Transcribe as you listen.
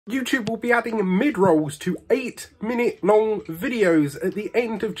YouTube will be adding mid-rolls to 8-minute long videos at the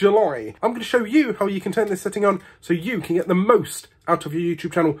end of July. I'm going to show you how you can turn this setting on so you can get the most out of your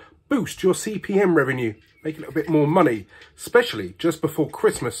YouTube channel, boost your CPM revenue, make a little bit more money, especially just before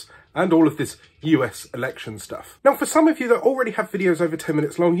Christmas and all of this US election stuff. Now, for some of you that already have videos over 10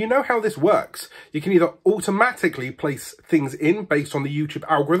 minutes long, you know how this works. You can either automatically place things in based on the YouTube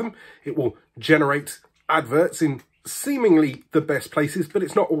algorithm. It will generate adverts in seemingly the best places, but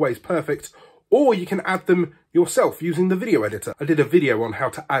it's not always perfect. Or you can add them yourself using the video editor. I did a video on how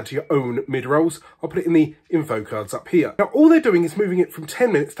to add your own mid-rolls. I'll put it in the info cards up here. Now, all they're doing is moving it from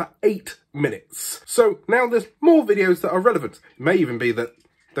 10 minutes to 8 minutes. So now there's more videos that are relevant. It may even be that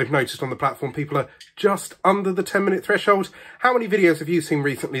they've noticed on the platform people are just under the 10-minute threshold. How many videos have you seen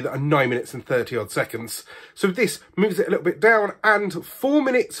recently that are 9 minutes and 30 odd seconds? So this moves it a little bit down, and 4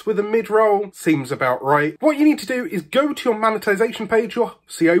 minutes with a mid-roll seems about right. What you need to do is go to your monetization page. You'll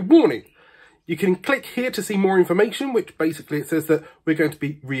see a warning. You can click here to see more information, which basically it says that we're going to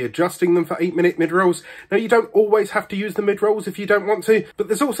be readjusting them for 8-minute mid-rolls. Now, you don't always have to use the mid-rolls if you don't want to, but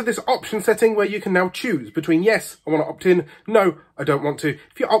there's also this option setting where you can now choose between yes, I want to opt in, no, I don't want to.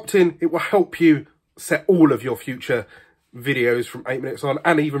 If you opt in, it will help you set all of your future videos from 8 minutes on,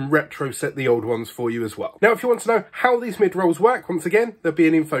 and even retro set the old ones for you as well. Now, if you want to know how these mid-rolls work, once again, there'll be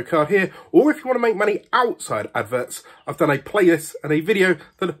an info card here, or if you want to make money outside adverts, I've done a playlist and a video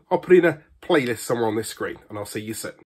that I'll put in a playlist somewhere on this screen, and I'll see you soon.